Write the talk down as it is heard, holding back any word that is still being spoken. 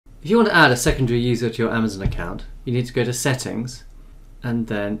If you want to add a secondary user to your Amazon account, you need to go to Settings and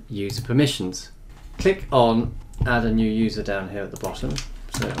then User Permissions. Click on Add a new user down here at the bottom.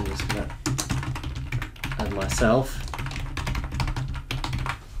 So I'm just going to add myself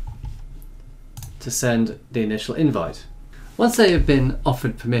to send the initial invite. Once they have been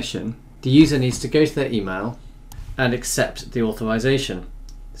offered permission, the user needs to go to their email and accept the authorization.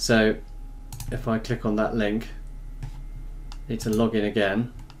 So if I click on that link, I need to log in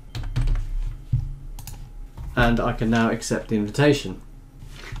again, and I can now accept the invitation.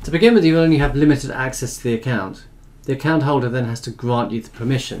 To begin with, you only have limited access to the account. The account holder then has to grant you the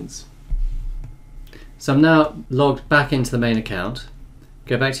permissions. So I'm now logged back into the main account.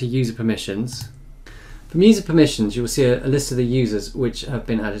 Go back to User Permissions. From User Permissions, you will see a list of the users which have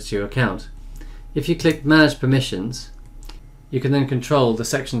been added to your account. If you click Manage Permissions, you can then control the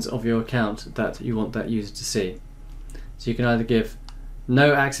sections of your account that you want that user to see. So you can either give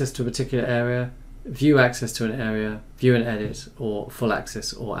no access to a particular area, view access to an area, view and edit, or full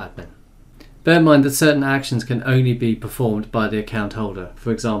access or admin. Bear in mind that certain actions can only be performed by the account holder,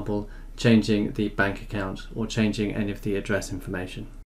 for example, changing the bank account or changing any of the address information.